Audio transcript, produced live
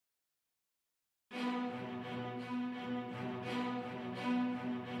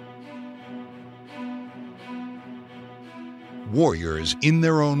Warriors in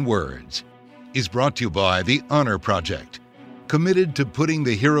Their Own Words, is brought to you by the Honor Project, committed to putting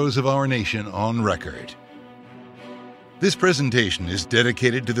the heroes of our nation on record. This presentation is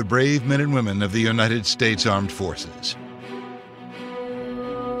dedicated to the brave men and women of the United States Armed Forces.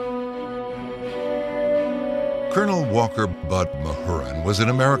 Colonel Walker Bud Mahurin was an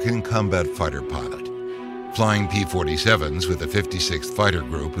American combat fighter pilot. Flying P-47s with the 56th Fighter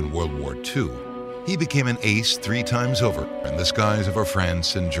Group in World War II, he became an ace 3 times over in the skies over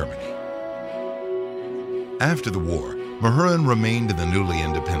France and Germany. After the war, Mahurin remained in the newly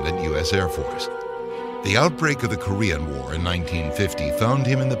independent U.S. Air Force. The outbreak of the Korean War in 1950 found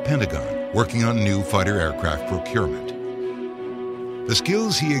him in the Pentagon, working on new fighter aircraft procurement. The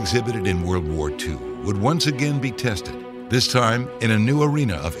skills he exhibited in World War II would once again be tested, this time in a new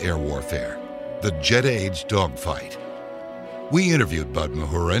arena of air warfare, the jet age dogfight. We interviewed Bud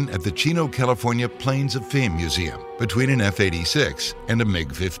Mahurin at the Chino, California Planes of Fame Museum between an F-86 and a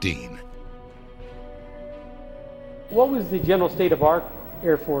MiG-15. What was the general state of our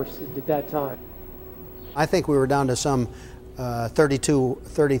Air Force at that time? I think we were down to some 32,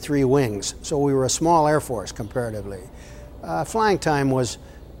 33 wings, so we were a small Air Force comparatively. Flying time was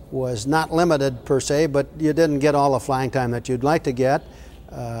not limited per se, but you didn't get all the flying time that you'd like to get.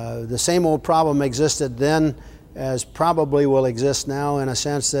 The same old problem existed then as probably will exist now, in a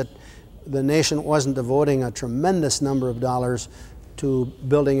sense that the nation wasn't devoting a tremendous number of dollars to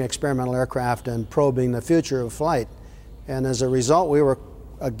building experimental aircraft and probing the future of flight. And as a result, we were,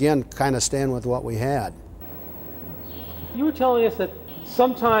 again, kind of staying with what we had. You were telling us that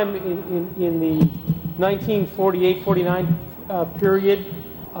sometime in the 1948-49 period,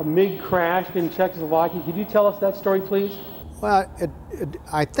 a MiG crashed in Czechoslovakia. Could you tell us that story, please? Well,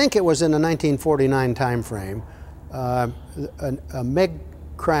 I think it was in the 1949 time frame. A MiG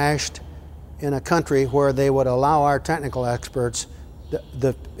crashed in a country where they would allow our technical experts,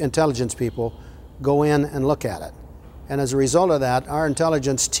 the intelligence people, go in and look at it. And as a result of that, our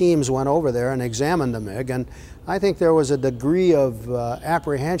intelligence teams went over there and examined the MiG, and I think there was a degree of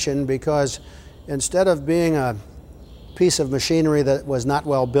apprehension because instead of being a piece of machinery that was not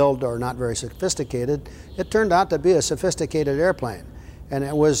well built or not very sophisticated, it turned out to be a sophisticated airplane. And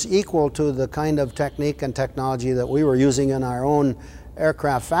it was equal to the kind of technique and technology that we were using in our own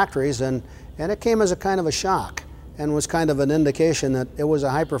aircraft factories, and it came as a kind of a shock and was kind of an indication that it was a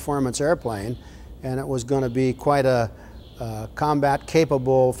high-performance airplane and it was going to be quite a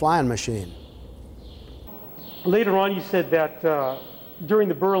combat-capable flying machine. Later on, you said that during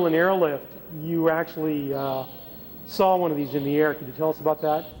the Berlin airlift, you actually saw one of these in the air. Could you tell us about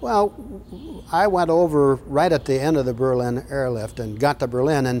that? Well, I went over right at the end of the Berlin airlift and got to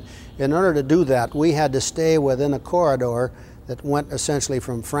Berlin, and in order to do that, we had to stay within a corridor that went essentially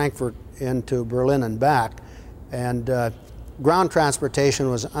from Frankfurt into Berlin and back, and ground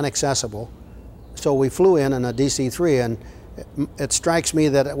transportation was inaccessible. So we flew in a DC-3, and it strikes me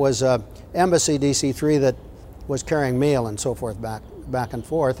that it was an embassy DC-3 that was carrying mail and so forth back and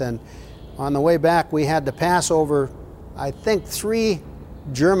forth. And on the way back, we had to pass over, I think, 3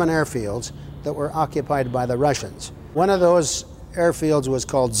 German airfields that were occupied by the Russians. One of those airfields was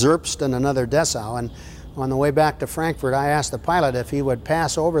called Zerbst and another Dessau. And on the way back to Frankfurt, I asked the pilot if he would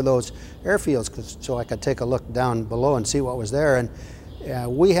pass over those airfields so I could take a look down below and see what was there. And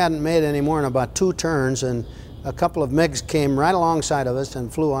we hadn't made any more than about 2 turns, and a couple of MiGs came right alongside of us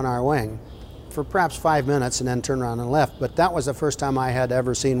and flew on our wing for perhaps 5 minutes and then turned around and left. But that was the first time I had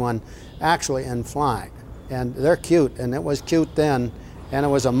ever seen one actually in flying. And they're cute, and it was cute then, and it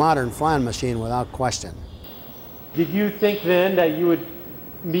was a modern flying machine without question. Did you think then that you would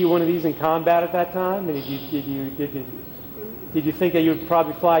meet one of these in combat at that time? And did you think that you would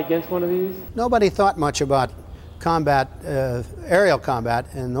probably fly against one of these? Nobody thought much about combat, aerial combat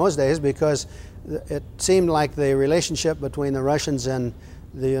in those days, because it seemed like the relationship between the Russians and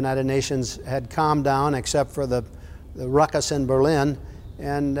the United Nations had calmed down, except for the ruckus in Berlin,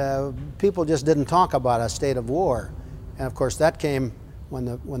 and people just didn't talk about a state of war. And of course that came when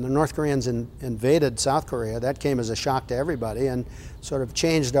the North Koreans invaded South Korea. That came as a shock to everybody and sort of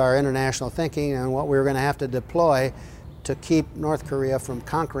changed our international thinking and what we were going to have to deploy to keep North Korea from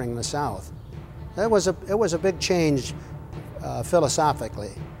conquering the South. It was a big change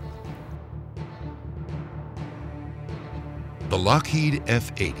philosophically. The Lockheed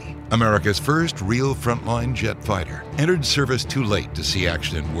F-80, America's first real frontline jet fighter, entered service too late to see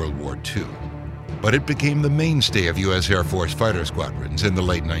action in World War II. But it became the mainstay of U.S. Air Force fighter squadrons in the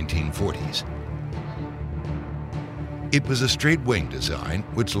late 1940s. It was a straight-wing design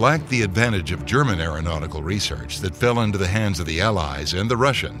which lacked the advantage of German aeronautical research that fell into the hands of the Allies and the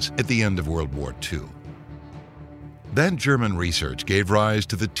Russians at the end of World War II. That German research gave rise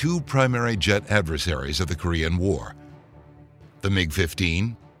to the two primary jet adversaries of the Korean War, the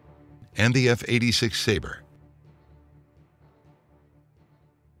MiG-15 and the F-86 Sabre.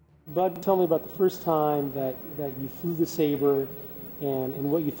 Bud, tell me about the first time that you flew the Sabre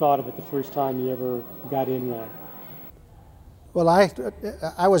and what you thought of it the first time you ever got in one. Well,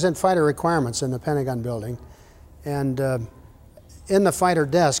 I was in fighter requirements in the Pentagon building, and in the fighter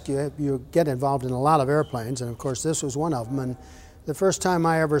desk you get involved in a lot of airplanes, and of course this was one of them. And the first time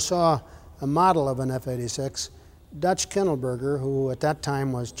I ever saw a model of an F-86, Dutch Kindleberger, who at that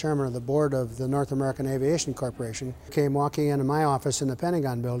time was chairman of the board of the North American Aviation Corporation, came walking into my office in the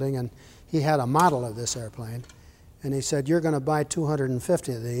Pentagon building, and he had a model of this airplane. And he said, "You're going to buy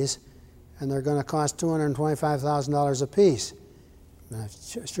 250 of these, and they're going to cost $225,000 a piece." And I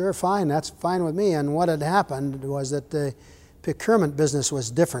said, "Sure, fine, that's fine with me." And what had happened was that the procurement business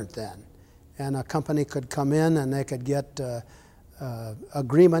was different then. And a company could come in and they could get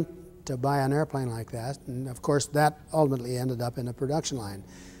agreement to buy an airplane like that. And of course, that ultimately ended up in a production line.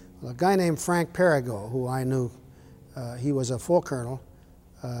 Well, a guy named Frank Perigo, who I knew, he was a full colonel.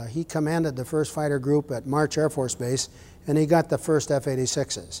 He commanded the first fighter group at March Air Force Base, and he got the first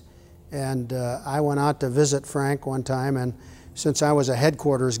F-86s. And I went out to visit Frank one time, and since I was a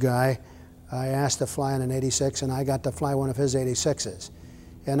headquarters guy, I asked to fly in an 86, and I got to fly one of his 86s.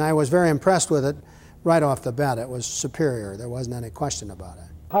 And I was very impressed with it right off the bat. It was superior. There wasn't any question about it.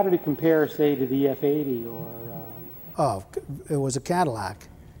 How did it compare, say, to the F-80 or? Oh, it was a Cadillac.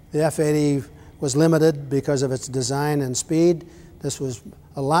 The F-80 was limited because of its design and speed. This was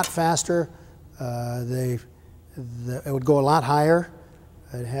a lot faster. It would go a lot higher.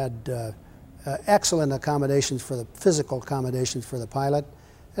 It had excellent accommodations for the physical accommodations for the pilot.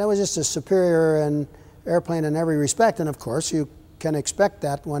 And it was just a superior airplane in every respect. And of course, you can expect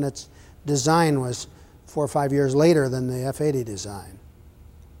that when its design was 4 or 5 years later than the F-80 design.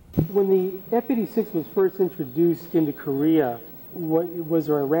 When the F-86 was first introduced into Korea, was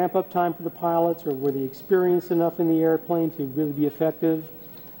there a ramp-up time for the pilots, or were they experienced enough in the airplane to really be effective?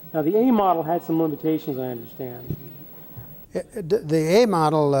 Now, the A model had some limitations, I understand. The A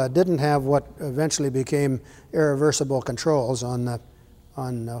model didn't have what eventually became irreversible controls on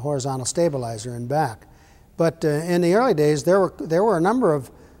the horizontal stabilizer and back. But in the early days, there were a number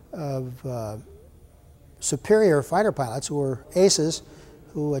of superior fighter pilots who were aces,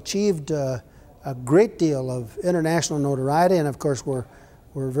 who achieved a great deal of international notoriety, and of course were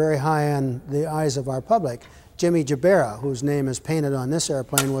very high in the eyes of our public. Jimmy Jabera, whose name is painted on this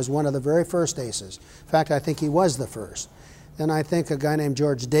airplane, was one of the very first aces. In fact, I think he was the first. Then I think a guy named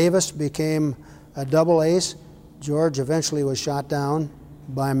George Davis became a double ace. George eventually was shot down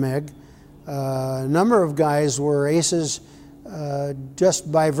by MiG. A number of guys were aces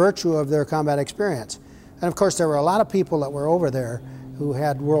just by virtue of their combat experience. And of course, there were a lot of people that were over there who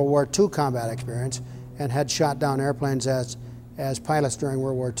had World War II combat experience and had shot down airplanes as pilots during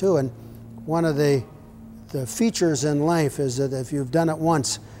World War II. And one of the features in life is that if you've done it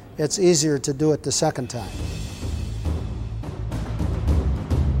once, it's easier to do it the second time.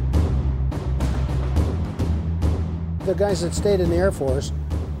 The guys that stayed in the Air Force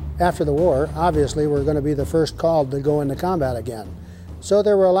after the war, obviously, were going to be the first called to go into combat again. So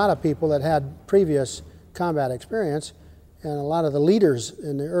there were a lot of people that had previous combat experience, and a lot of the leaders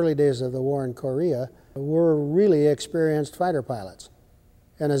in the early days of the war in Korea were really experienced fighter pilots.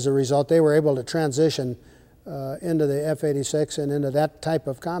 And as a result, they were able to transition into the F-86 and into that type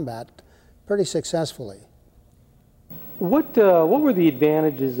of combat pretty successfully. What were the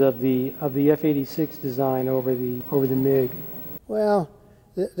advantages of the F-86 design over the MiG? Well,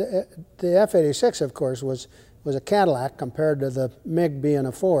 the F-86, of course, was a Cadillac compared to the MiG being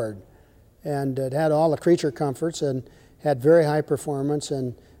a Ford. And it had all the creature comforts and had very high performance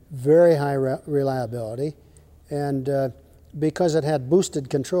and very high reliability. And because it had boosted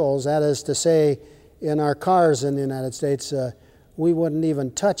controls, that is to say, in our cars in the United States, we wouldn't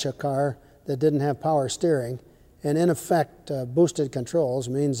even touch a car that didn't have power steering. And in effect, boosted controls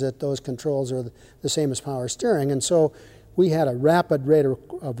means that those controls are the same as power steering. And so we had a rapid rate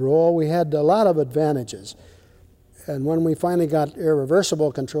of roll. We had a lot of advantages. And when we finally got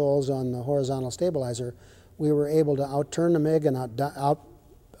irreversible controls on the horizontal stabilizer, we were able to outturn the MiG and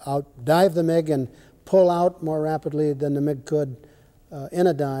outdive the MiG and pull out more rapidly than the MiG could in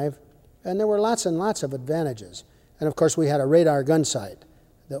a dive. And there were lots and lots of advantages. And of course, we had a radar gun sight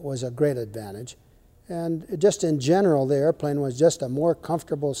that was a great advantage. And just in general, the airplane was just a more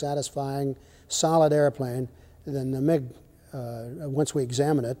comfortable, satisfying, solid airplane than the MiG, once we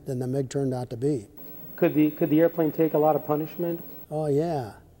examined it, than the MiG turned out to be. Could the airplane take a lot of punishment? Oh,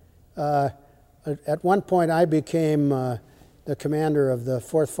 yeah. At one point, I became the commander of the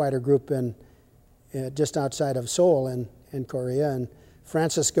 4th Fighter Group in just outside of Seoul in Korea, and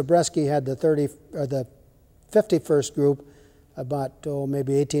Francis Gabreski had the 51st Group about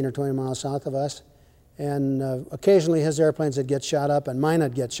maybe 18 or 20 miles south of us. And occasionally his airplanes would get shot up and mine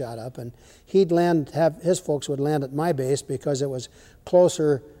would get shot up, and his folks would land at my base because it was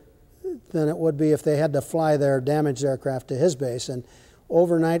closer than it would be if they had to fly their damaged aircraft to his base. And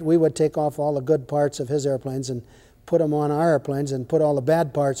overnight we would take off all the good parts of his airplanes and put them on our airplanes and put all the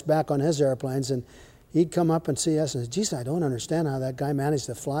bad parts back on his airplanes, and he'd come up and see us and say, geez, I don't understand how that guy managed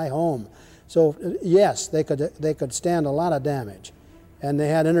to fly home. So yes, they could stand a lot of damage. And they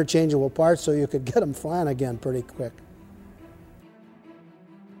had interchangeable parts, so you could get them flying again pretty quick.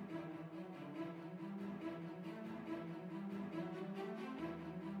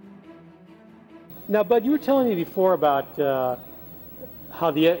 Now, Bud, you were telling me before about how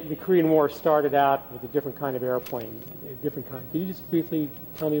the Korean War started out with a different kind of airplane, Can you just briefly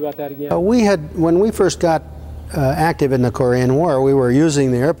tell me about that again? When we first got active in the Korean War, we were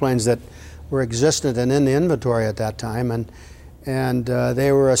using the airplanes that were existent and in the inventory at that time, and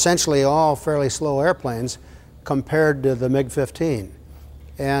they were essentially all fairly slow airplanes compared to the MiG-15.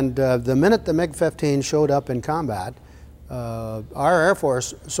 And the minute the MiG-15 showed up in combat, our Air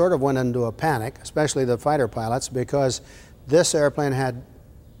Force sort of went into a panic, especially the fighter pilots, because this airplane had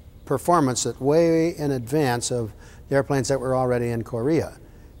performance that way in advance of the airplanes that were already in Korea.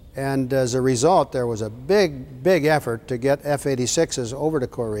 And as a result, there was a big effort to get F-86s over to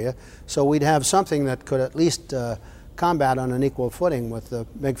Korea, so we'd have something that could at least combat on an equal footing with the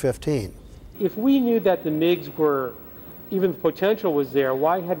MiG-15. If we knew that the MiGs were, even the potential was there,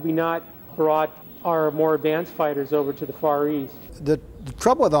 why had we not brought our more advanced fighters over to the Far East? The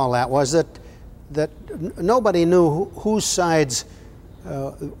trouble with all that was that nobody knew whose sides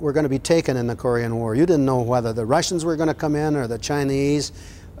were going to be taken in the Korean War. You didn't know whether the Russians were going to come in or the Chinese.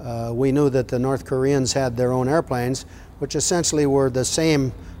 We knew that the North Koreans had their own airplanes, which essentially were the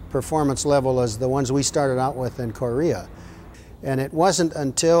same performance level as the ones we started out with in Korea. And it wasn't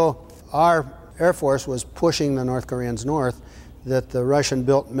until our Air Force was pushing the North Koreans north that the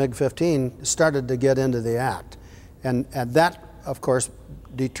Russian-built MiG-15 started to get into the act. And that, of course,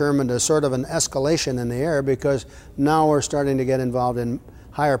 determined a sort of an escalation in the air, because now we're starting to get involved in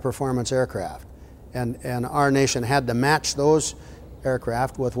higher performance aircraft. And our nation had to match those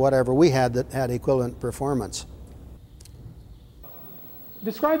aircraft with whatever we had that had equivalent performance.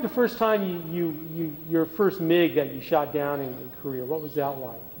 Describe the first time your first MiG that you shot down in Korea. What was that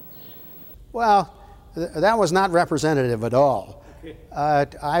like? Well, that was not representative at all. Okay.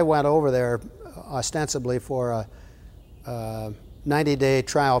 I went over there ostensibly for a 90-day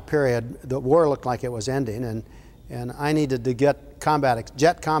trial period. The war looked like it was ending, and I needed to get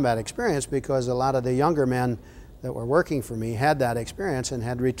jet combat experience, because a lot of the younger men that were working for me had that experience and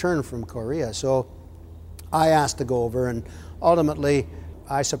had returned from Korea. So I asked to go over, and ultimately,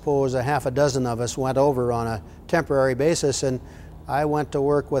 I suppose a half a dozen of us went over on a temporary basis, and I went to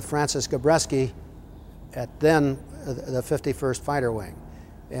work with Francis Gabreski at then the 51st Fighter Wing.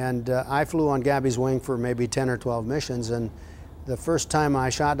 And I flew on Gabby's wing for maybe 10 or 12 missions, and the first time I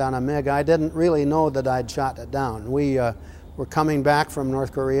shot down a MiG, I didn't really know that I'd shot it down. We were coming back from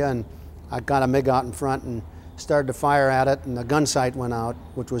North Korea, and I got a MiG out in front and started to fire at it, and the gun sight went out,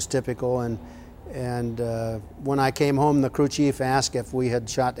 which was typical. And when I came home, the crew chief asked if we had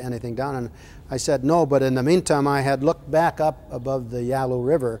shot anything down, and I said no, but in the meantime I had looked back up above the Yalu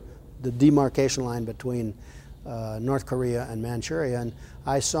River, the demarcation line between North Korea and Manchuria, and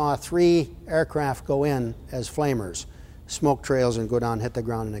I saw 3 aircraft go in as flamers, smoke trails, and go down, hit the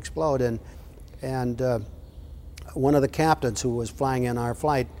ground, and explode. And one of the captains who was flying in our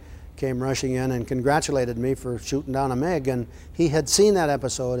flight came rushing in and congratulated me for shooting down a MiG, and he had seen that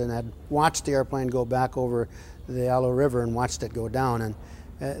episode and had watched the airplane go back over the Yalu River and watched it go down. And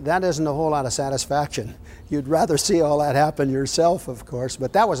that isn't a whole lot of satisfaction. You'd rather see all that happen yourself, of course,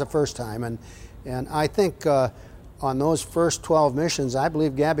 but that was the first time. And I think on those first 12 missions, I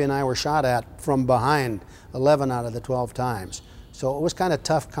believe Gabby and I were shot at from behind 11 out of the 12 times. So it was kind of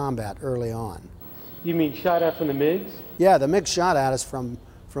tough combat early on. You mean shot at from the MiGs? Yeah, the MiGs shot at us from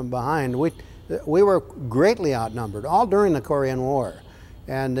behind. We were greatly outnumbered, all during the Korean War.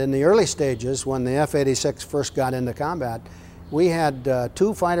 And in the early stages, when the F-86 first got into combat, we had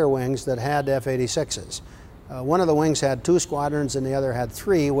 2 fighter wings that had F-86s. One of the wings had 2 squadrons and the other had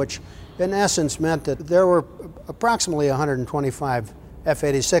 3, which in essence meant that there were approximately 125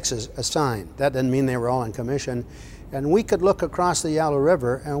 F-86s assigned. That didn't mean they were all in commission. And we could look across the Yalu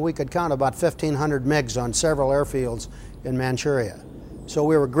River and we could count about 1,500 MiGs on several airfields in Manchuria. So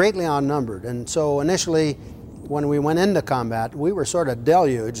we were greatly outnumbered. And so initially, when we went into combat, we were sort of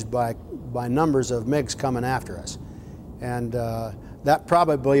deluged by numbers of MiGs coming after us. And that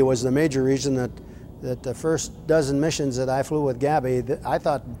probably was the major reason that the first dozen missions that I flew with Gabby, I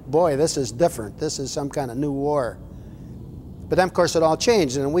thought, boy, this is different. This is some kind of new war. But then, of course, it all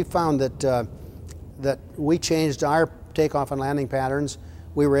changed, and we found that we changed our takeoff and landing patterns.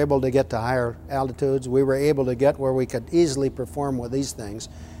 We were able to get to higher altitudes. We were able to get where we could easily perform with these things.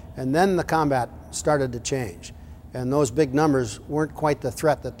 And then the combat started to change. And those big numbers weren't quite the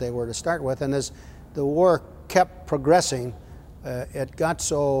threat that they were to start with. And as the war kept progressing, it got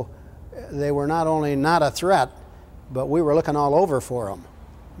so they were not only not a threat, but we were looking all over for them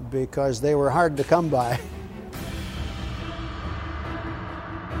because they were hard to come by.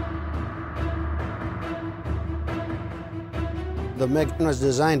 The MiG was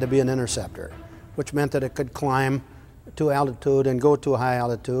designed to be an interceptor, which meant that it could climb to altitude and go to a high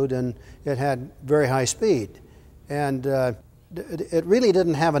altitude, and it had very high speed. And it really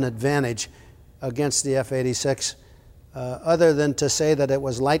didn't have an advantage against the F-86 other than to say that it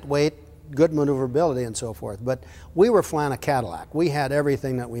was lightweight, good maneuverability, and so forth. But we were flying a Cadillac. We had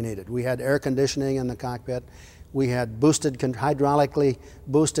everything that we needed. We had air conditioning in the cockpit. We had hydraulically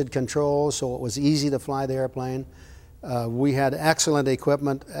boosted controls, so it was easy to fly the airplane. We had excellent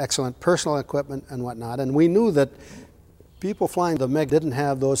equipment, excellent personal equipment and whatnot, and we knew that people flying the MiG didn't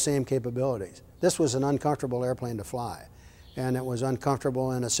have those same capabilities. This was an uncomfortable airplane to fly, and it was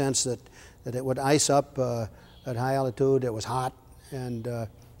uncomfortable in a sense that it would ice up at high altitude. It was hot, and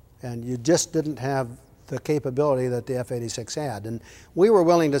you just didn't have the capability that the F-86 had. And we were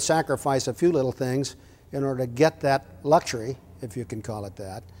willing to sacrifice a few little things in order to get that luxury, if you can call it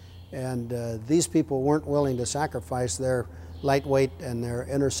that. And these people weren't willing to sacrifice their lightweight and their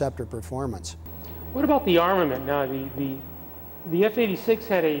interceptor performance. What about the armament? Now, the F-86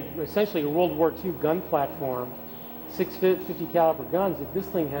 had essentially a World War II gun platform, 650 caliber guns. This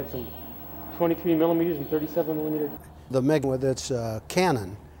thing had some 23 millimeters and 37 millimeter. The MiG with its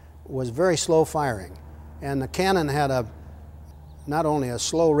cannon was very slow firing, and the cannon had not only a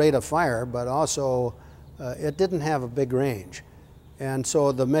slow rate of fire, but also it didn't have a big range. And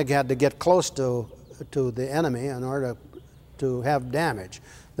so the MiG had to get close to the enemy in order to have damage.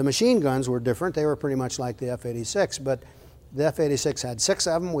 The machine guns were different. They were pretty much like the F-86, but the F-86 had 6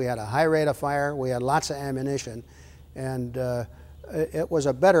 of them. We had a high rate of fire. We had lots of ammunition, and it was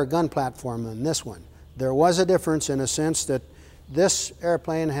a better gun platform than this one. There was a difference in a sense that this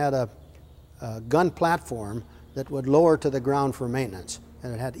airplane had a gun platform that would lower to the ground for maintenance,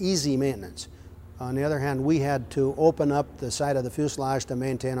 and it had easy maintenance. On the other hand, we had to open up the side of the fuselage to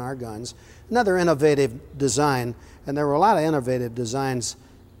maintain our guns. Another innovative design, and there were a lot of innovative designs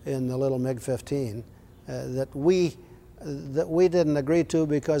in the little MiG-15 that we didn't agree to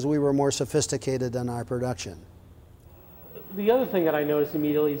because we were more sophisticated in our production. The other thing that I noticed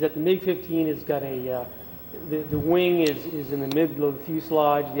immediately is that the MiG-15 has got the wing is in the middle of the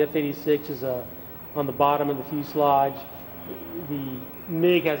fuselage. The F-86 is on the bottom of the fuselage. The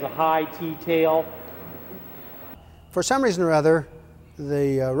MiG has a high T-tail. For some reason or other,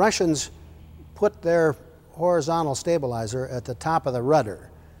 the Russians put their horizontal stabilizer at the top of the rudder.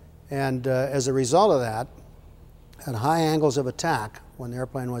 And as a result of that, at high angles of attack, when the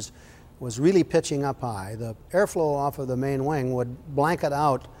airplane was really pitching up high, the airflow off of the main wing would blanket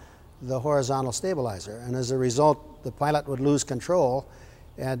out the horizontal stabilizer. And as a result, the pilot would lose control.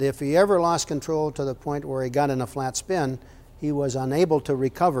 And if he ever lost control to the point where he got in a flat spin, he was unable to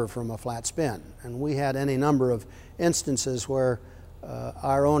recover from a flat spin. And we had any number of instances where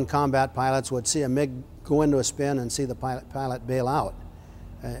our own combat pilots would see a MiG go into a spin and see the pilot bail out.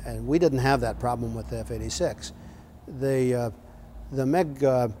 And we didn't have that problem with the F-86. The MiG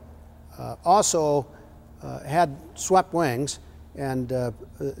also had swept wings, and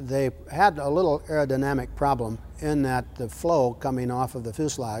they had a little aerodynamic problem in that the flow coming off of the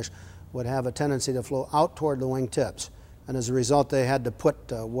fuselage would have a tendency to flow out toward the wing tips. And as a result, they had to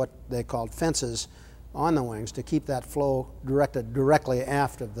put what they called fences on the wings to keep that flow directed directly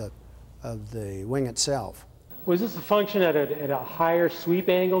aft of the wing itself. Was this a function at a higher sweep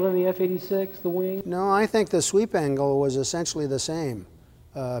angle than the F-86, the wing? No, I think the sweep angle was essentially the same.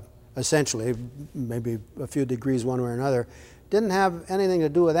 Essentially, maybe a few degrees one way or another. Didn't have anything to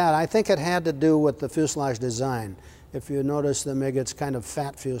do with that. I think it had to do with the fuselage design. If you notice the MiG, it's kind of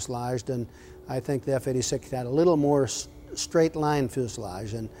fat fuselaged, and I think the F-86 had a little more straight line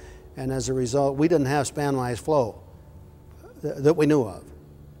fuselage, and as a result, we didn't have spanwise flow that we knew of.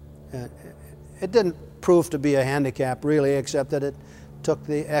 It didn't prove to be a handicap, really, except that it took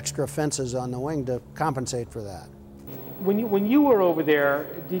the extra fences on the wing to compensate for that. When you were over there,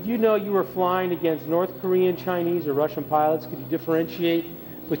 did you know you were flying against North Korean, Chinese, or Russian pilots? Could you differentiate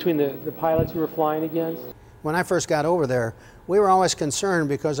between the pilots you were flying against? When I first got over there, we were always concerned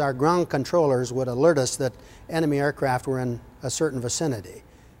because our ground controllers would alert us that enemy aircraft were in a certain vicinity.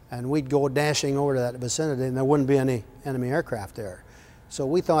 And we'd go dashing over to that vicinity and there wouldn't be any enemy aircraft there. So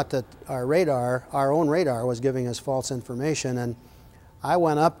we thought that our radar, our own radar, was giving us false information. And I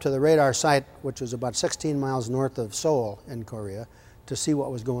went up to the radar site, which was about 16 miles north of Seoul in Korea, to see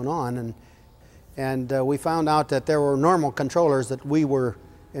what was going on. And we found out that there were normal controllers that we were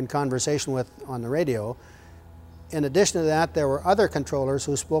in conversation with on the radio. In addition to that, there were other controllers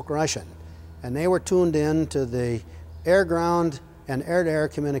who spoke Russian, and they were tuned in to the air-ground and air-to-air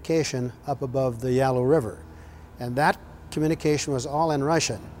communication up above the Yalu River. And that communication was all in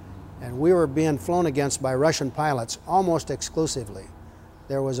Russian, and we were being flown against by Russian pilots almost exclusively.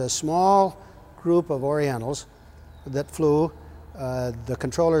 There was a small group of Orientals that flew. The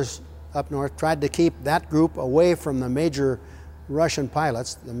controllers up north tried to keep that group away from the major Russian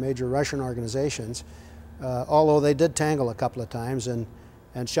pilots, the major Russian organizations, although they did tangle a couple of times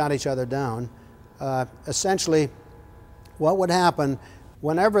and shot each other down. Essentially, what would happen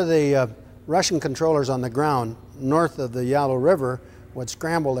whenever the Russian controllers on the ground north of the Yalu River would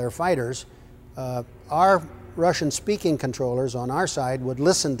scramble their fighters, our Russian-speaking controllers on our side would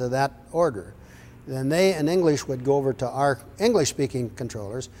listen to that order. Then they in English would go over to our English-speaking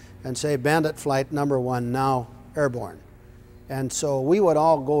controllers and say, "Bandit flight number 1 now airborne." And so we would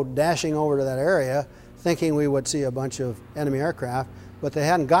all go dashing over to that area thinking we would see a bunch of enemy aircraft, but they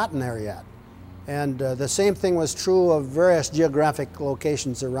hadn't gotten there yet. And the same thing was true of various geographic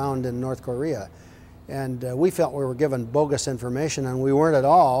locations around in North Korea. And we felt we were given bogus information, and we weren't at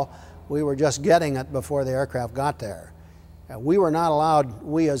all. We were just getting it before the aircraft got there. We were not allowed,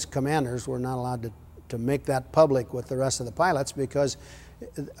 we as commanders were not allowed to make that public with the rest of the pilots because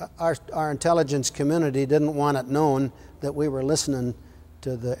our intelligence community didn't want it known that we were listening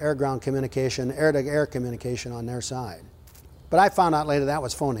to the air-ground communication, air-to-air communication on their side. But I found out later that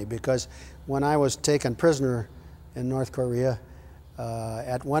was phony because when I was taken prisoner in North Korea,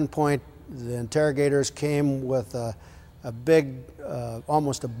 at one point the interrogators came with a big,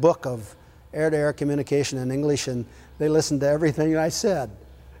 almost a book of air-to-air communication in English, and they listened to everything I said.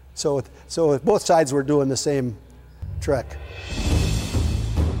 So both sides were doing the same trick.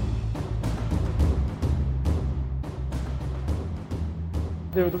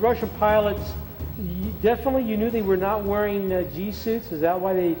 The Russian pilots, definitely you knew they were not wearing G suits. Is that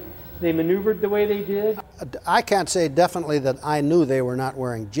why they maneuvered the way they did? I can't say definitely that I knew they were not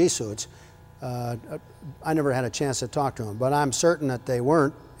wearing G suits. I never had a chance to talk to them, but I'm certain that they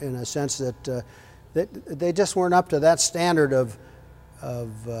weren't, in a sense that they just weren't up to that standard of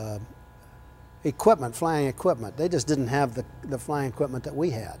equipment, flying equipment. They just didn't have the flying equipment that we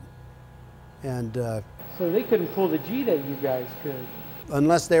had. And so they couldn't pull the G that you guys could.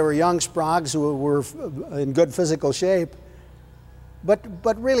 Unless they were young sprogs who were in good physical shape.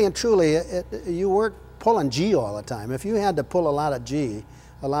 But really and truly, you weren't pulling G all the time. If you had to pull a lot of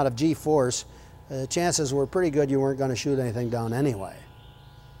G force, chances were pretty good you weren't going to shoot anything down anyway.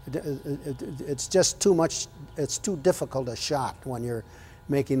 It's just too much, it's too difficult a shot when you're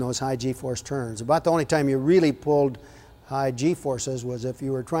making those high G-force turns. About the only time you really pulled high G-forces was if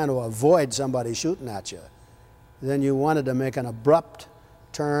you were trying to avoid somebody shooting at you. Then you wanted to make an abrupt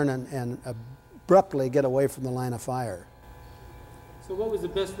turn and abruptly get away from the line of fire. So what was the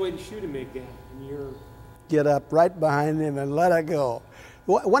best way to shoot him again? Get up right behind him and let it go.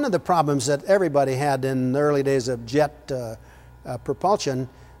 One of the problems that everybody had in the early days of jet propulsion,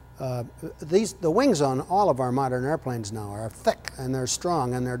 the wings on all of our modern airplanes now are thick and they're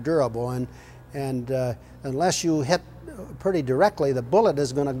strong and they're durable, and unless you hit pretty directly, the bullet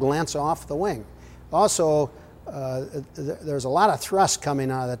is going to glance off the wing. Also, there's a lot of thrust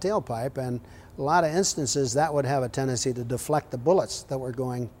coming out of the tailpipe, and a lot of instances that would have a tendency to deflect the bullets that were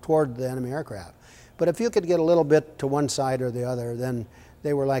going toward the enemy aircraft. But if you could get a little bit to one side or the other, then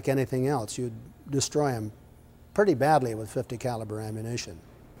they were like anything else. You'd destroy them pretty badly with 50 caliber ammunition.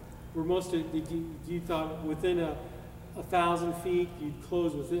 Were most of, you thought within 1,000 feet, you'd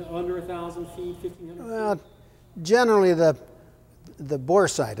close within under 1,000 feet, 1,500 feet? Well, generally the bore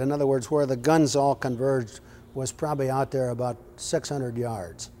sight, in other words, where the guns all converged, was probably out there about 600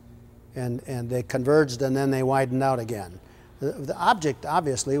 yards. And they converged and then they widened out again. The object,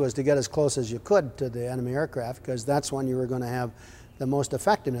 obviously, was to get as close as you could to the enemy aircraft because that's when you were going to have the most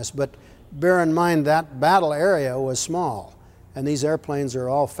effectiveness. But bear in mind that battle area was small, and these airplanes are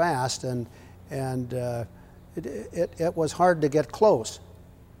all fast, and it was hard to get close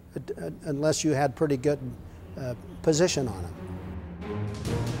unless you had pretty good position on them.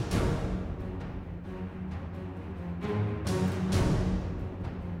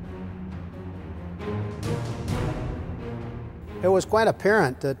 It was quite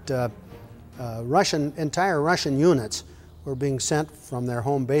apparent that entire Russian units were being sent from their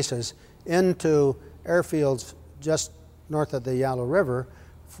home bases into airfields just north of the Yalu River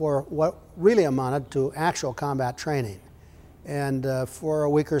for what really amounted to actual combat training. And for a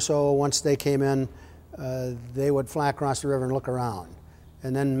week or so, once they came in, they would fly across the river and look around.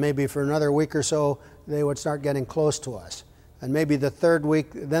 And then maybe for another week or so, they would start getting close to us. And maybe the third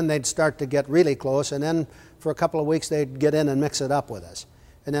week, then they'd start to get really close, and then for a couple of weeks they'd get in and mix it up with us.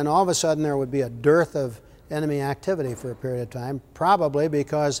 And then all of a sudden there would be a dearth of enemy activity for a period of time, probably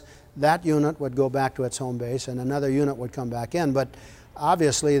because that unit would go back to its home base and another unit would come back in. But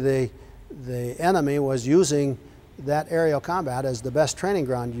obviously the enemy was using that aerial combat as the best training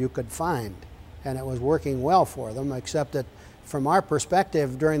ground you could find, and it was working well for them, except that from our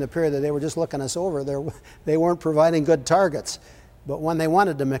perspective, during the period that they were just looking us over, they weren't providing good targets. But when they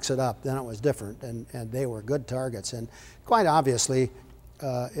wanted to mix it up, then it was different, and they were good targets. And quite obviously,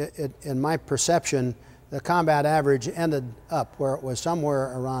 in my perception, the combat average ended up where it was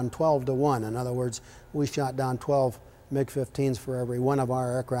somewhere around 12-1. In other words, we shot down 12 MiG-15s for every one of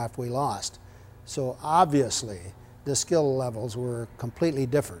our aircraft we lost. So obviously, the skill levels were completely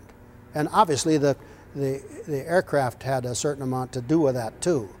different. And obviously, the aircraft had a certain amount to do with that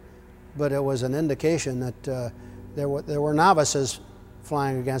too, but it was an indication that there were novices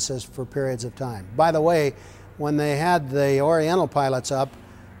flying against us for periods of time. By the way, when they had the Oriental pilots up,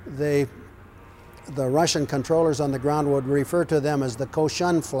 the Russian controllers on the ground would refer to them as the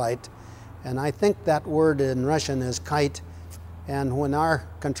Koshan flight, and I think that word in Russian is kite, and when our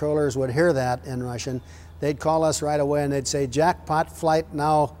controllers would hear that in Russian, they'd call us right away and they'd say, "Jackpot flight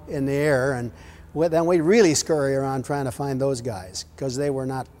now in the air," and then we'd really scurry around trying to find those guys, because they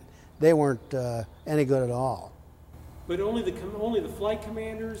weren't any good at all. But only the flight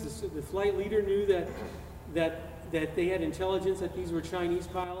commanders, the flight leader knew that they had intelligence that these were Chinese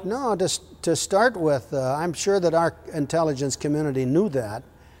pilots? No, to start with, I'm sure that our intelligence community knew that,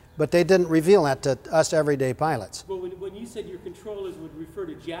 but they didn't reveal that to us everyday pilots. But when you said your controllers would refer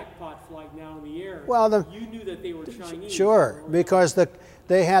to jackpot flight now in the air, well, you knew that they were Chinese? Sure, because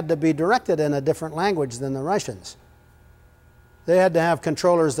they had to be directed in a different language than the Russians. They had to have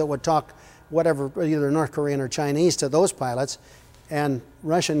controllers that would talk whatever, either North Korean or Chinese, to those pilots, and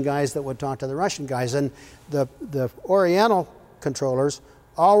Russian guys that would talk to the Russian guys. And the Oriental controllers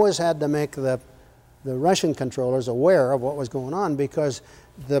always had to make the Russian controllers aware of what was going on, because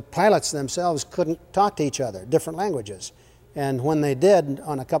the pilots themselves couldn't talk to each other, different languages. And when they did,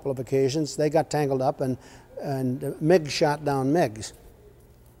 on a couple of occasions, they got tangled up and MiG shot down MiGs.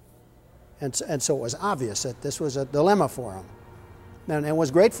 And so it was obvious that this was a dilemma for them. And it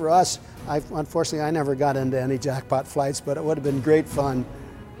was great for us. Unfortunately, I never got into any jackpot flights, but it would have been great fun.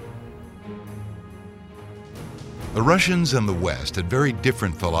 The Russians and the West had very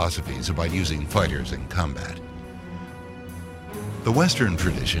different philosophies about using fighters in combat. The Western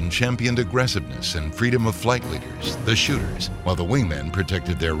tradition championed aggressiveness and freedom of flight leaders, the shooters, while the wingmen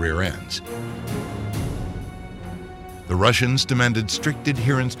protected their rear ends. The Russians demanded strict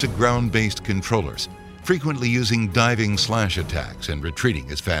adherence to ground-based controllers, frequently using diving slash attacks and retreating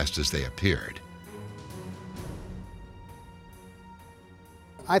as fast as they appeared.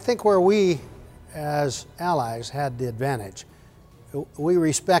 I think where we, as allies, had the advantage, we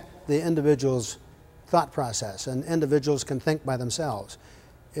respect the individual's thought process, and individuals can think by themselves.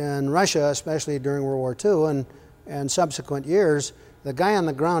 In Russia, especially during World War II and subsequent years, the guy on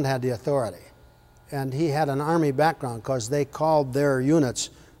the ground had the authority, and he had an Army background because they called their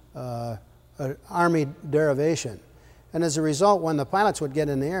units Army derivation. And as a result, when the pilots would get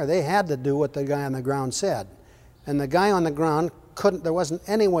in the air, they had to do what the guy on the ground said. And the guy on the ground there wasn't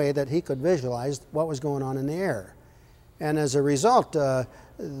any way that he could visualize what was going on in the air. And as a result, the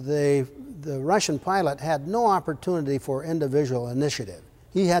Russian pilot had no opportunity for individual initiative.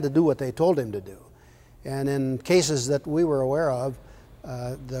 He had to do what they told him to do. And in cases that we were aware of,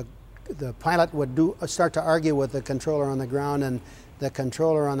 the pilot would start to argue with the controller on the ground, and the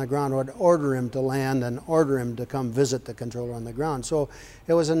controller on the ground would order him to land and order him to come visit the controller on the ground. So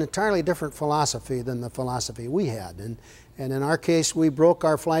it was an entirely different philosophy than the philosophy we had. And in our case, we broke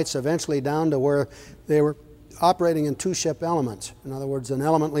our flights eventually down to where they were operating in two-ship elements. In other words, an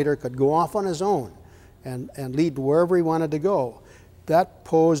element leader could go off on his own and lead wherever he wanted to go. That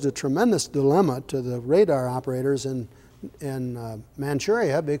posed a tremendous dilemma to the radar operators in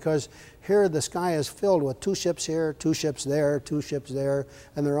Manchuria, because here the sky is filled with two ships here, two ships there, two ships there,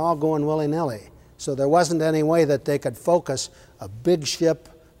 and they're all going willy-nilly. So there wasn't any way that they could focus a big ship,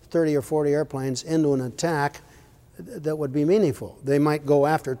 30 or 40 airplanes, into an attack that would be meaningful. They might go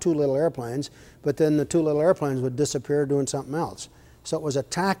after 2 little airplanes, but then the 2 little airplanes would disappear doing something else. So it was a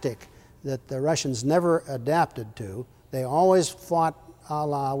tactic that the Russians never adapted to. They always fought a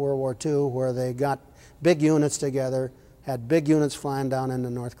la World War II, where they got big units together, had big units flying down into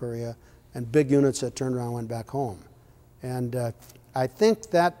North Korea, and big units that turned around and went back home. And I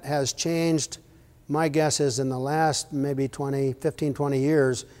think that has changed. My guess is in the last maybe 15, 20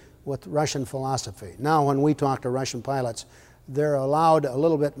 years with Russian philosophy. Now when we talk to Russian pilots, they're allowed a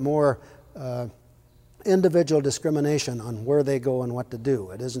little bit more individual discrimination on where they go and what to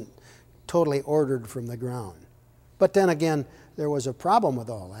do. It isn't totally ordered from the ground. But then again, there was a problem with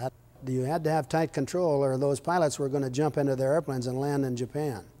all that. You had to have tight control, or those pilots were going to jump into their airplanes and land in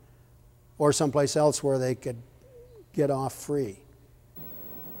Japan or someplace else where they could get off free.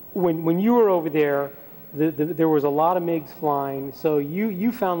 When you were over there, there was a lot of MiGs flying, so you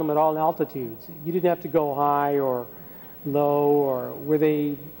found them at all altitudes. You didn't have to go high or low, or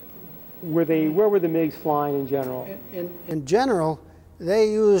where were the MiGs flying in general? In general,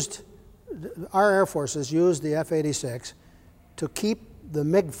 our Air Forces used the F-86 to keep the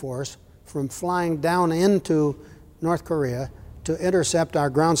MiG force from flying down into North Korea to intercept our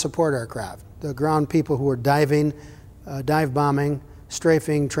ground support aircraft, the ground people who were diving, dive bombing,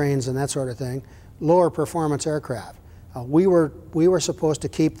 strafing trains and that sort of thing, lower performance aircraft. We were supposed to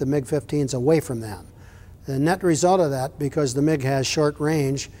keep the MiG-15s away from them. The net result of that, because the MiG has short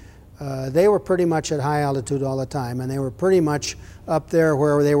range, they were pretty much at high altitude all the time, and they were pretty much up there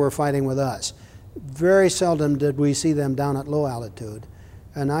where they were fighting with us. Very seldom did we see them down at low altitude,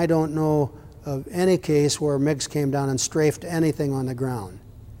 and I don't know of any case where MiGs came down and strafed anything on the ground.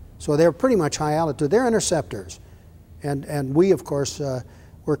 So they're pretty much high altitude. They're interceptors. And we, of course,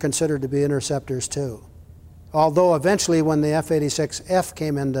 were considered to be interceptors too. Although eventually when the F-86F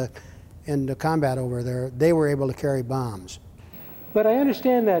came into combat over there, they were able to carry bombs. But I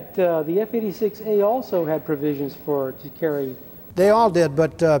understand that the F-86A also had provisions to carry. They all did,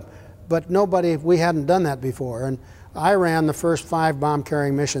 but we hadn't done that before. And I ran the first 5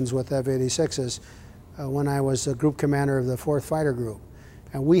 bomb-carrying missions with F-86s when I was a group commander of the 4th Fighter Group.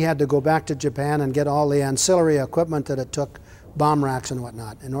 And we had to go back to Japan and get all the ancillary equipment that it took, bomb racks and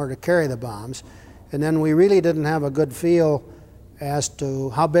whatnot, in order to carry the bombs. And then we really didn't have a good feel as to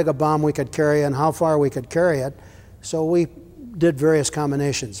how big a bomb we could carry and how far we could carry it. So we did various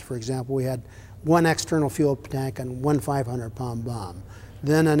combinations. For example, we had 1 external fuel tank and 1 500-pound bomb,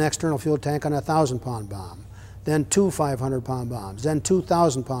 then an external fuel tank and a 1,000-pound bomb, then 2 500-pound bombs, then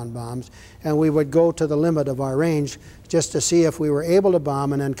 2,000-pound bombs, and we would go to the limit of our range just to see if we were able to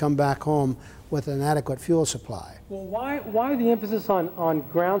bomb and then come back home with an adequate fuel supply. Well, why the emphasis on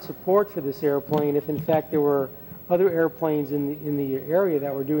ground support for this airplane if in fact there were other airplanes in the area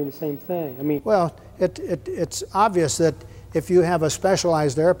that were doing the same thing? I mean, well, it's obvious that if you have a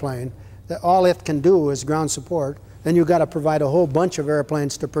specialized airplane that all it can do is ground support, then you've got to provide a whole bunch of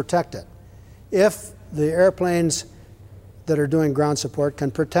airplanes to protect it. If the airplanes that are doing ground support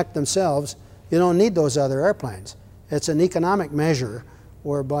can protect themselves, you don't need those other airplanes. It's an economic measure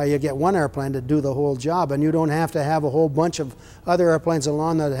whereby you get one airplane to do the whole job, and you don't have to have a whole bunch of other airplanes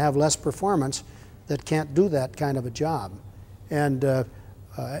along that have less performance that can't do that kind of a job. And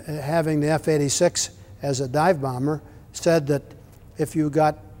having the F-86 as a dive bomber said that if you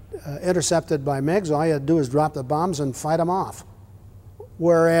got intercepted by MiGs, all you had to do is drop the bombs and fight them off.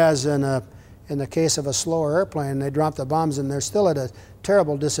 Whereas in the case of a slower airplane, they drop the bombs and they're still at a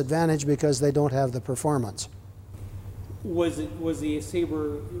terrible disadvantage because they don't have the performance. Was the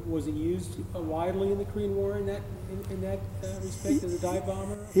Sabre used widely in the Korean War in that respect as a dive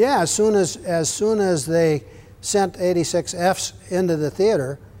bomber? Yeah, as soon as they sent 86Fs into the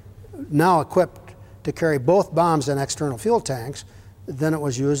theater, now equipped to carry both bombs and external fuel tanks, then it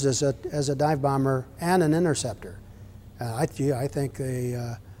was used as a dive bomber and an interceptor. I think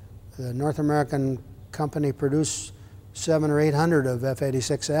the North American company produced 700 or 800 of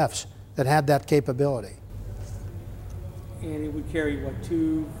F-86Fs that had that capability. And it would carry, what,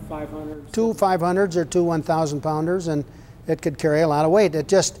 2 500s? 2 500s or 2 1,000-pounders, and it could carry a lot of weight.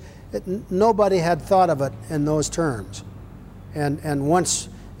 Nobody had thought of it in those terms. And once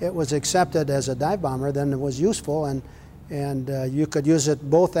it was accepted as a dive bomber, then it was useful, and you could use it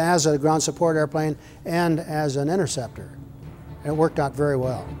both as a ground support airplane and as an interceptor. It worked out very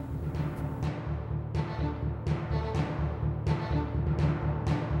well.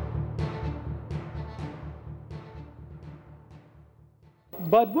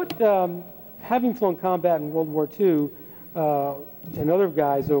 Bud, having flown combat in World War II, and other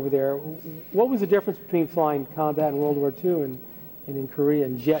guys over there, what was the difference between flying combat in World War II and in Korea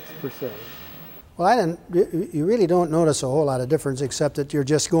and jets per se? Well, you really don't notice a whole lot of difference except that you're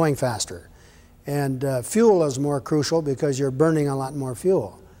just going faster. And fuel is more crucial because you're burning a lot more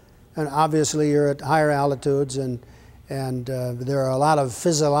fuel. And obviously you're at higher altitudes, and there are a lot of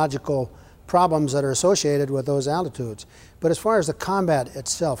physiological problems that are associated with those altitudes. But as far as the combat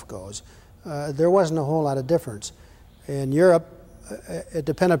itself goes, there wasn't a whole lot of difference. In Europe, it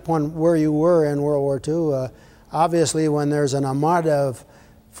depended upon where you were in World War II. Obviously, when there's an armada of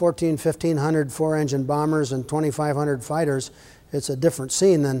 1,500 four-engine bombers and 2,500 fighters, it's a different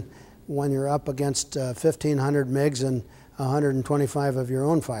scene than when you're up against 1,500 MiGs and 125 of your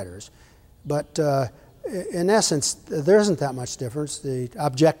own fighters. But in essence, there isn't that much difference. The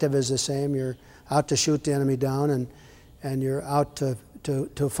objective is the same. You're out to shoot the enemy down, and you're out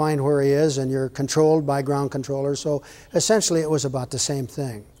to find where he is, and you're controlled by ground controllers. So essentially, it was about the same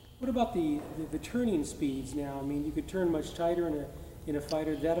thing. What about the turning speeds now? I mean, you could turn much tighter in a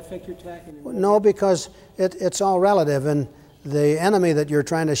fighter. Did that affect your attack? No, because it's all relative, and the enemy that you're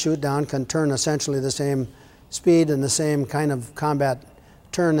trying to shoot down can turn essentially the same speed and the same kind of combat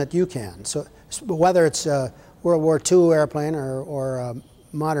turn that you can. So whether it's a World War II airplane or a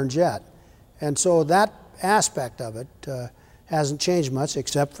modern jet. And so that aspect of it hasn't changed much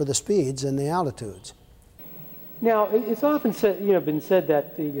except for the speeds and the altitudes. Now, it's often said, been said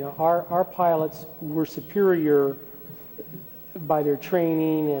that our pilots were superior by their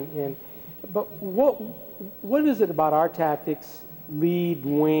training, but what is it about our tactics, lead,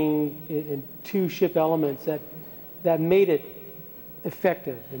 wing, and two ship elements that made it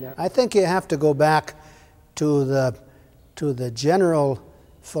effective in that? I think you have to go back to the general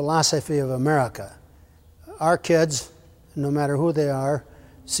philosophy of America. Our kids, no matter who they are,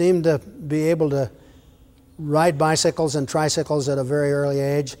 seem to be able to ride bicycles and tricycles at a very early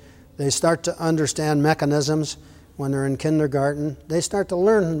age. They start to understand mechanisms when they're in kindergarten. They start to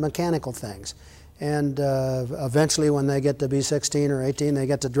learn mechanical things. And eventually when they get to be 16 or 18, they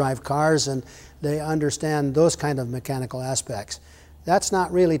get to drive cars and they understand those kind of mechanical aspects. That's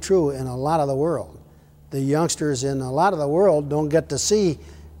not really true in a lot of the world. The youngsters in a lot of the world don't get to see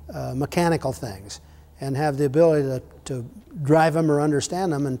mechanical things and have the ability to drive them or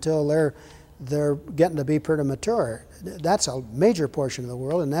understand them until they're getting to be pretty mature. That's a major portion of the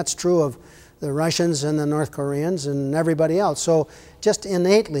world, and that's true of the Russians and the North Koreans and everybody else. So just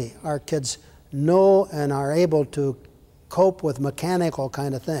innately, our kids know and are able to cope with mechanical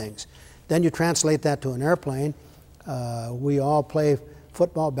kind of things. Then you translate that to an airplane. We all play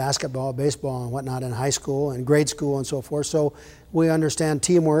football, basketball, baseball, and whatnot in high school and grade school and so forth. So we understand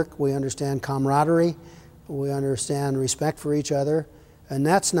teamwork, we understand camaraderie, we understand respect for each other, and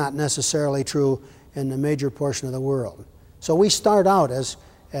that's not necessarily true in the major portion of the world. So we start out as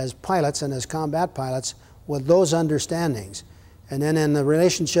pilots and as combat pilots with those understandings. And then in the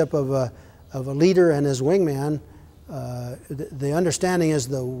relationship of a leader and his wingman, the understanding is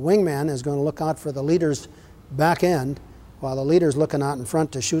the wingman is going to look out for the leader's back end while the leader's looking out in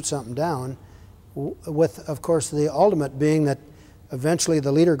front to shoot something down, with, of course, the ultimate being that eventually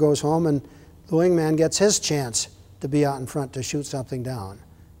the leader goes home and the wingman gets his chance to be out in front to shoot something down.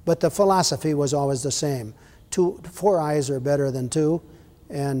 But the philosophy was always the same. 4 eyes are better than 2,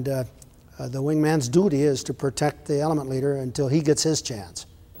 and the wingman's duty is to protect the element leader until he gets his chance.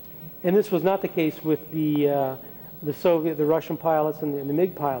 And this was not the case with the Russian pilots and the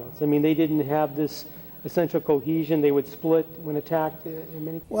MiG pilots. I mean, they didn't have this essential cohesion. They would split when attacked in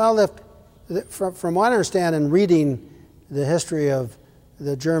many cases. Well, from what I understand in reading the history of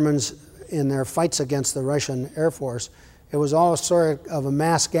the Germans in their fights against the Russian Air Force, it was all sort of a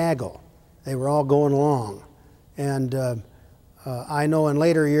mass gaggle. They were all going along. And I know in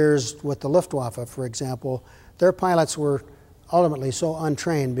later years with the Luftwaffe, for example, their pilots were ultimately so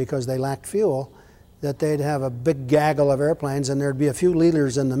untrained because they lacked fuel that they'd have a big gaggle of airplanes and there'd be a few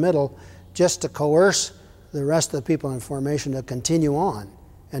leaders in the middle just to coerce the rest of the people in formation to continue on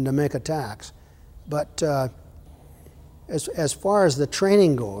and to make attacks. But as far as the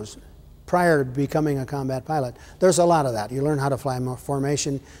training goes, prior to becoming a combat pilot, there's a lot of that. You learn how to fly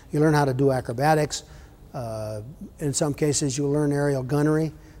formation, you learn how to do acrobatics, in some cases you learn aerial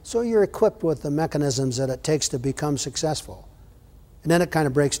gunnery, so you're equipped with the mechanisms that it takes to become successful. And then it kind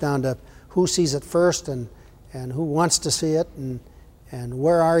of breaks down to who sees it first and who wants to see it and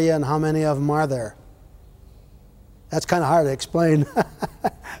where are you and how many of them are there. That's kind of hard to explain.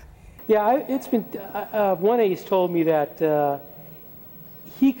 Yeah, it's been, one ace told me that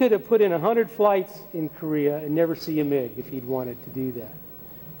he could have put in 100 flights in Korea and never see a MiG if he'd wanted to do that.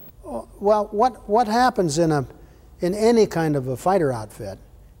 Well, what happens in in any kind of a fighter outfit,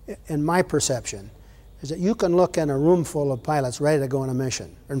 in my perception, is that you can look in a room full of pilots ready to go on a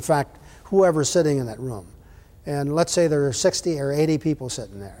mission. In fact, whoever's sitting in that room. And let's say there are 60 or 80 people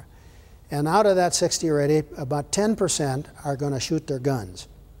sitting there. And out of that 60 or 80, about 10% are going to shoot their guns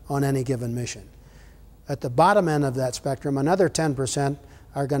on any given mission. At the bottom end of that spectrum, another 10%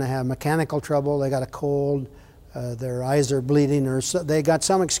 are going to have mechanical trouble, they got a cold, their eyes are bleeding, or they got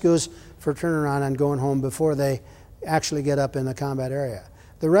some excuse for turning around and going home before they actually get up in the combat area.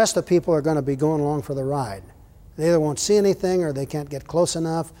 The rest of the people are going to be going along for the ride. They either won't see anything, or they can't get close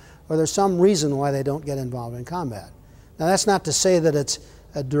enough, or there's some reason why they don't get involved in combat. Now that's not to say that it's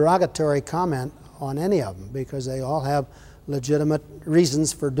a derogatory comment on any of them, because they all have legitimate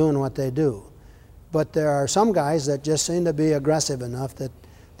reasons for doing what they do. But there are some guys that just seem to be aggressive enough that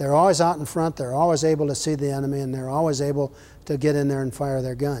they're always out in front, they're always able to see the enemy, and they're always able to get in there and fire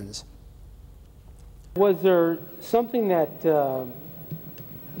their guns. Was there something that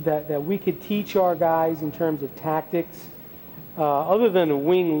that we could teach our guys in terms of tactics, other than the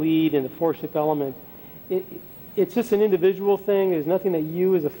wing lead and the four-ship element? It's just an individual thing. There's nothing that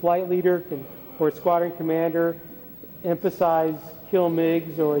you as a flight leader or a squadron commander emphasize kill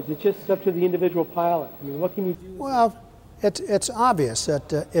MiGs, or is it just up to the individual pilot? I mean, what can you do? Well, it's obvious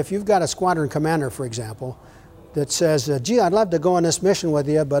that if you've got a squadron commander, for example, that says, gee, I'd love to go on this mission with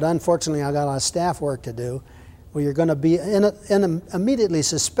you, but unfortunately I got a lot of staff work to do, well, you're going to be immediately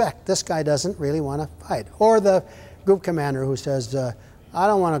suspect this guy doesn't really want to fight. Or the group commander who says, I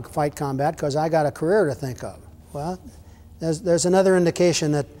don't want to fight combat because I got a career to think of. Well, there's another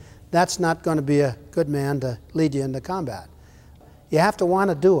indication that that's not going to be a good man to lead you into combat. You have to want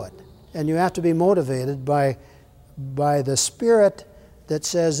to do it, and you have to be motivated by the spirit that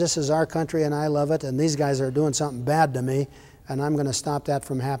says this is our country and I love it, and these guys are doing something bad to me, and I'm going to stop that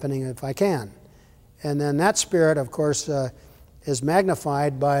from happening if I can. And then that spirit, of course, is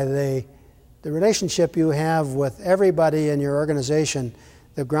magnified by the relationship you have with everybody in your organization.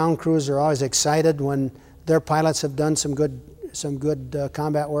 The ground crews are always excited when their pilots have done some good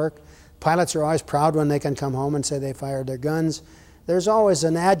combat work. Pilots are always proud when they can come home and say they fired their guns. There's always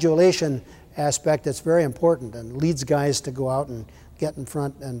an adulation aspect that's very important and leads guys to go out and get in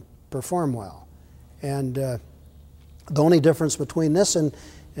front and perform well. And the only difference between this and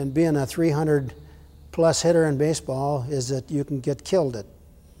being a 300-plus hitter in baseball is that you can get killed at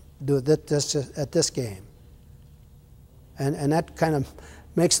this game. And that kind of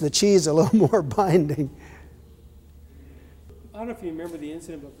makes the cheese a little more binding. I don't know if you remember the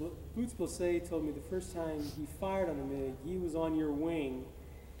incident, but Boots Blase told me the first time he fired on a MiG, he was on your wing,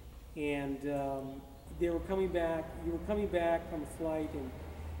 and they were coming back. You were coming back from a flight,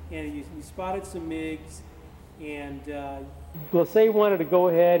 and you spotted some MiGs, and Blase wanted to go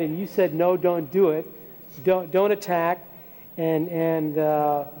ahead, and you said no, don't do it, don't attack,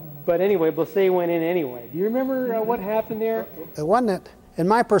 but anyway, Blase went in anyway. Do you remember what happened there? It wasn't. In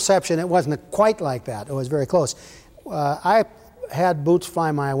my perception, it wasn't quite like that. It was very close. I had Boots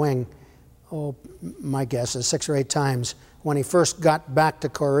fly my wing, my guess is 6 or 8 times when he first got back to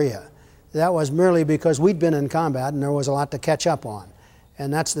Korea. That was merely because we'd been in combat and there was a lot to catch up on.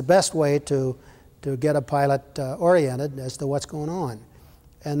 And that's the best way to get a pilot oriented as to what's going on.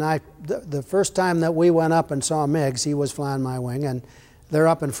 And the first time that we went up and saw MiGs, he was flying my wing, and they're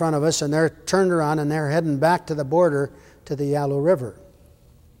up in front of us, and they're turned around and they're heading back to the border to the Yalu River.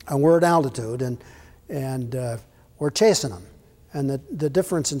 And we're at altitude, and we're chasing them. And the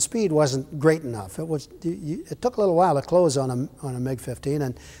difference in speed wasn't great enough. It took a little while to close on a MiG-15,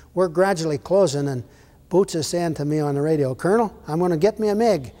 and we're gradually closing, and Boots is saying to me on the radio, Colonel, I'm going to get me a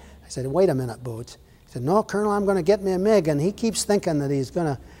MiG. I said, wait a minute, Boots. He said, no, Colonel, I'm going to get me a MiG, and he keeps thinking that he's going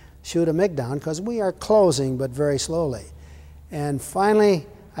to shoot a MiG down because we are closing, but very slowly. And finally,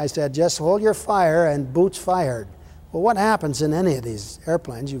 I said, just hold your fire, and Boots fired. Well, what happens in any of these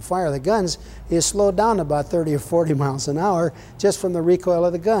airplanes? You fire the guns, you slow down about 30 or 40 miles an hour just from the recoil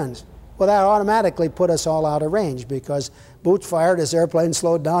of the guns. Well, that automatically put us all out of range because Boots fired, his airplane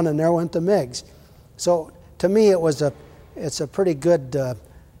slowed down, and there went the MiGs. So to me, it's a pretty good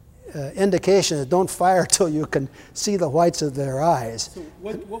indication that don't fire till you can see the whites of their eyes. So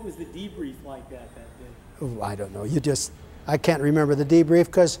what was the debrief like that day? Oh, I don't know. I can't remember the debrief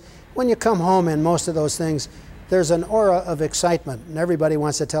because when you come home in most of those things, there's an aura of excitement, and everybody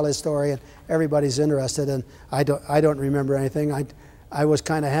wants to tell his story, and everybody's interested, and I don't remember anything. I was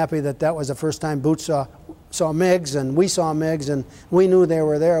kind of happy that was the first time Boots saw MiGs, and we saw MiGs, and we knew they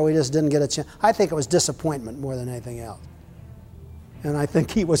were there. We just didn't get a chance. I think it was disappointment more than anything else. And I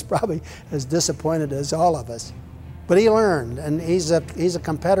think he was probably as disappointed as all of us. But he learned, and he's a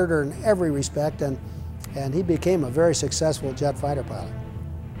competitor in every respect, and and he became a very successful jet fighter pilot.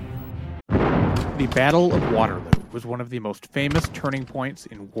 The Battle of Waterloo was one of the most famous turning points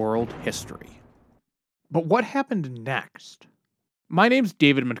in world history. But what happened next? My name's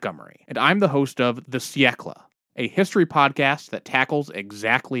David Montgomery, and I'm the host of The Siècle, a history podcast that tackles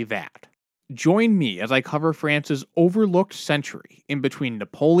exactly that. Join me as I cover France's overlooked century in between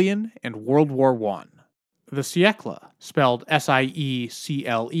Napoleon and World War I. The Siècle, spelled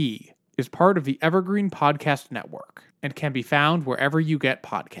S-I-E-C-L-E, is part of the Evergreen Podcast Network and can be found wherever you get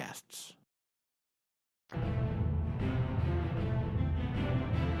podcasts.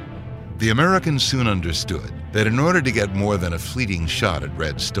 The Americans soon understood that in order to get more than a fleeting shot at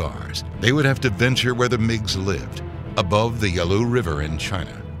red stars, they would have to venture where the MiGs lived, above the Yalu River in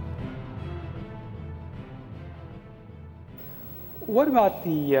China. What about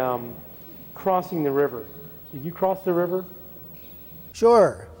the crossing the river? Did you cross the river?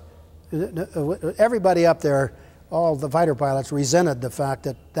 Sure. Everybody up there, all the fighter pilots, resented the fact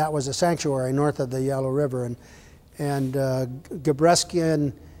that that was a sanctuary north of the Yalu River. And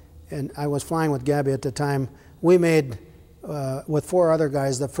Gabreski and I was flying with Gabby at the time, we made, with 4 other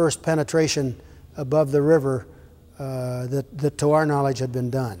guys, the first penetration above the river that to our knowledge had been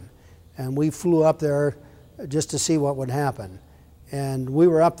done. And we flew up there just to see what would happen. And we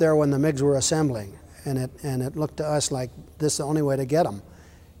were up there when the MiGs were assembling, and it looked to us like this is the only way to get them.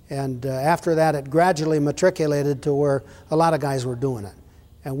 And after that, it gradually matriculated to where a lot of guys were doing it.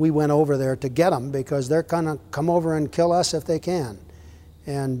 And we went over there to get them because they're going to come over and kill us if they can.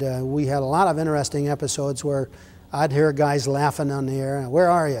 And we had a lot of interesting episodes where I'd hear guys laughing on the air. Where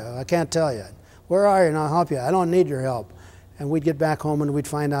are you? I can't tell you. Where are you? And I'll help you. I don't need your help. And we'd get back home and we'd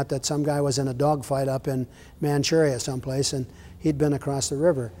find out that some guy was in a dogfight up in Manchuria someplace and he'd been across the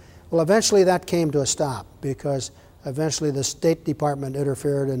river. Well, eventually that came to a stop because eventually the State Department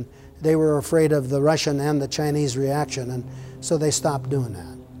interfered and they were afraid of the Russian and the Chinese reaction, and so they stopped doing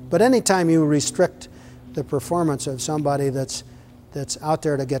that. But anytime you restrict the performance of somebody that's out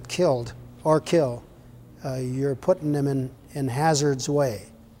there to get killed or kill, you're putting them in hazard's way,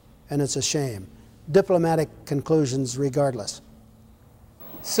 and it's a shame. Diplomatic conclusions regardless.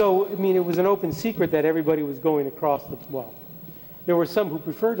 So, I mean, it was an open secret that everybody was going across there were some who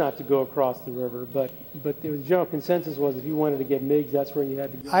preferred not to go across the river, but the general consensus was if you wanted to get MiGs, that's where you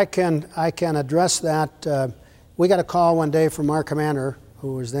had to go. I can address that. We got a call one day from our commander,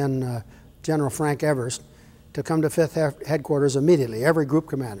 who was then General Frank Evers, to come to 5th Headquarters immediately, every group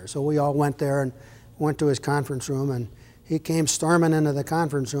commander. So we all went there and went to his conference room, and he came storming into the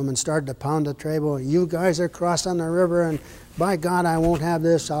conference room and started to pound the table. You guys are crossing the river, and by God, I won't have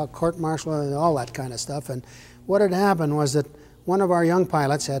this. I'll court-martial and all that kind of stuff. And what had happened was that one of our young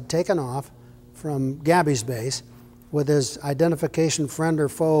pilots had taken off from Gabby's base with his identification friend or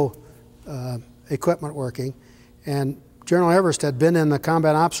foe equipment working, and General Everest had been in the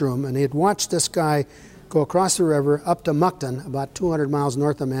combat ops room, and he had watched this guy go across the river up to Mukden, about 200 miles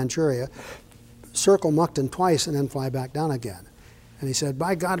north of Manchuria, circle Mukden twice, and then fly back down again. And he said,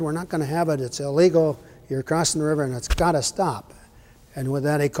 by God, we're not going to have it. It's illegal. You're crossing the river, and it's got to stop. And with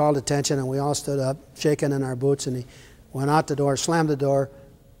that, he called attention, and we all stood up, shaking in our boots, and he went out the door, slammed the door,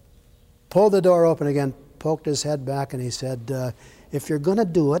 pulled the door open again, poked his head back, and he said, if you're going to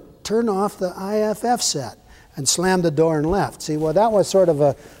do it, turn off the IFF set, and slammed the door and left. See, well, that was sort of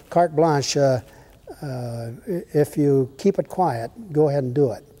a carte blanche. If you keep it quiet, go ahead and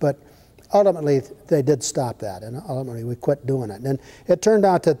do it. But ultimately, they did stop that, and ultimately we quit doing it. And it turned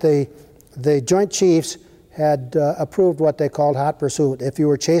out that the Joint Chiefs had approved what they called hot pursuit. If you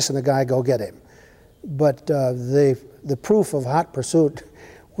were chasing a guy, go get him. But the proof of hot pursuit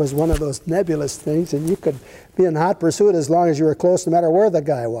was one of those nebulous things, and you could be in hot pursuit as long as you were close, no matter where the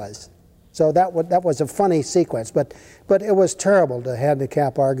guy was. So that was a funny sequence, but it was terrible to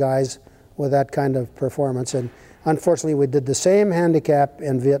handicap our guys with that kind of performance, and unfortunately we did the same handicap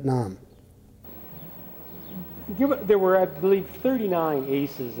in Vietnam. There were, I believe, 39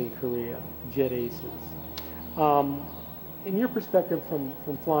 aces in Korea, jet aces. In your perspective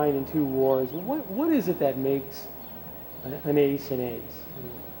from flying in 2 wars, what is it that makes an ace an ace?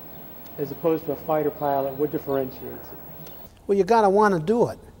 As opposed to a fighter pilot, what differentiates it? Well, you got to want to do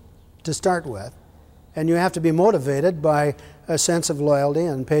it to start with, and you have to be motivated by a sense of loyalty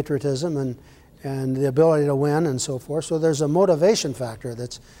and patriotism and the ability to win and so forth. So there's a motivation factor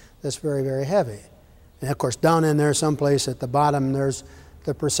that's very, very heavy. And of course, down in there someplace at the bottom, there's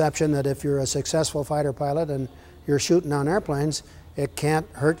the perception that if you're a successful fighter pilot and you're shooting down airplanes, it can't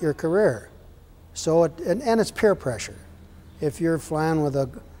hurt your career. So and it's peer pressure. If you're flying with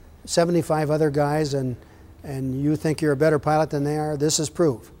 75 other guys and you think you're a better pilot than they are, this is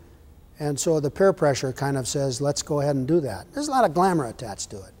proof. And so the peer pressure kind of says, let's go ahead and do that. There's a lot of glamour attached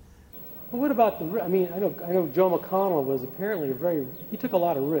to it. Well, what about I know Joe McConnell was apparently he took a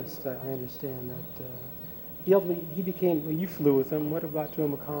lot of risks, I understand that. You flew with him. What about Joe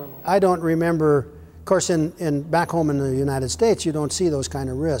McConnell? I don't remember, of course, back home in the United States, you don't see those kind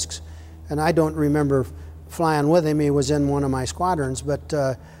of risks. And I don't remember flying with him. He was in one of my squadrons, but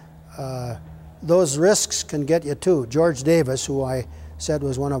those risks can get you too. George Davis, who I said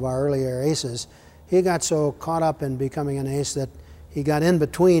was one of our earlier aces, he got so caught up in becoming an ace that he got in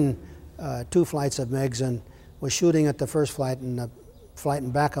between two flights of MiGs and was shooting at the first flight, and the flight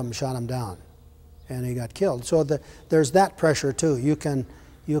in back of him shot him down, and he got killed. So there's that pressure too. You can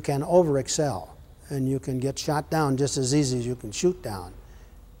over excel, and you can get shot down just as easy as you can shoot down.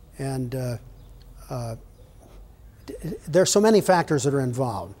 And there's so many factors that are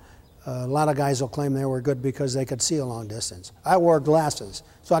involved. A lot of guys will claim they were good because they could see a long distance. I wore glasses,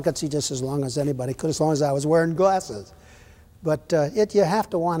 so I could see just as long as anybody could, as long as I was wearing glasses. But you have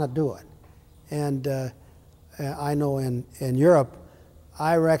to want to do it. And I know in Europe,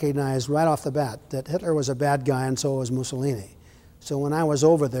 I recognized right off the bat that Hitler was a bad guy, and so was Mussolini. So when I was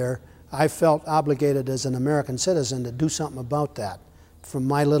over there, I felt obligated as an American citizen to do something about that from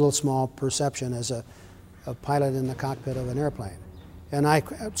my little small perception as a pilot in the cockpit of an airplane. And I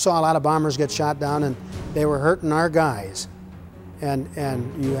saw a lot of bombers get shot down, and they were hurting our guys. And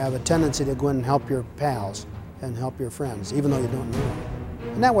you have a tendency to go in and help your pals and help your friends, even though you don't know them.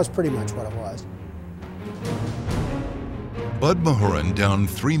 And that was pretty much what it was. Bud Mahurin downed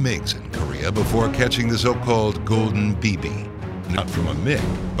 3 MiGs in Korea before catching the so-called Golden BB, not from a MiG,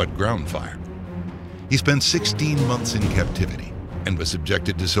 but ground fire. He spent 16 months in captivity and was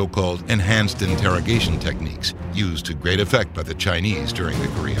subjected to so-called enhanced interrogation techniques used to great effect by the Chinese during the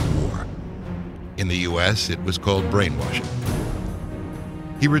Korean War. In the U.S., it was called brainwashing.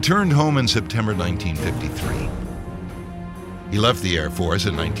 He returned home in September 1953. He left the Air Force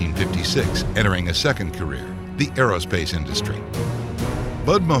in 1956, entering a second career, the aerospace industry.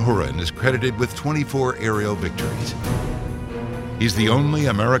 Bud Mahurin is credited with 24 aerial victories. He's the only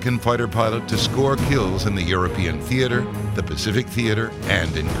American fighter pilot to score kills in the European theater, the Pacific theater,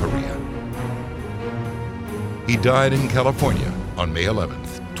 and in Korea. He died in California on May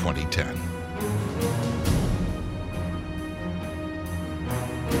 11th, 2010.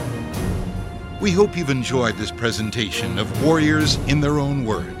 We hope you've enjoyed this presentation of Warriors in Their Own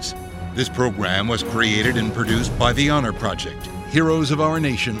Words. This program was created and produced by the Honor Project, Heroes of Our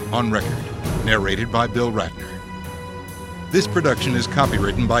Nation on Record, narrated by Bill Ratner. This production is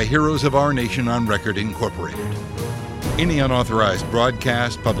copywritten by Heroes of Our Nation on Record, Incorporated. Any unauthorized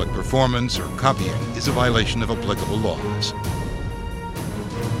broadcast, public performance, or copying is a violation of applicable laws.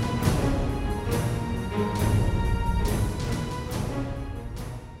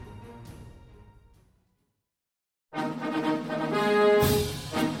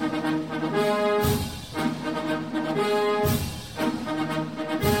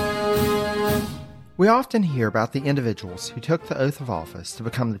 We often hear about the individuals who took the oath of office to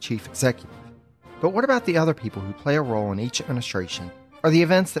become the chief executive. But what about the other people who play a role in each administration, or the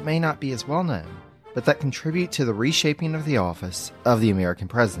events that may not be as well known, but that contribute to the reshaping of the office of the American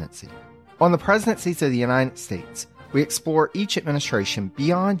presidency? On the Presidencies of the United States, we explore each administration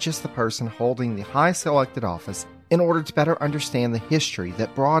beyond just the person holding the highest elected office in order to better understand the history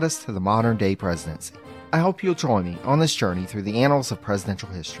that brought us to the modern-day presidency. I hope you'll join me on this journey through the annals of presidential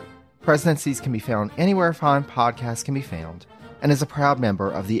history. Presidencies can be found anywhere fine podcasts can be found, and is a proud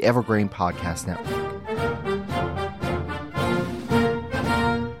member of the Evergreen Podcast Network.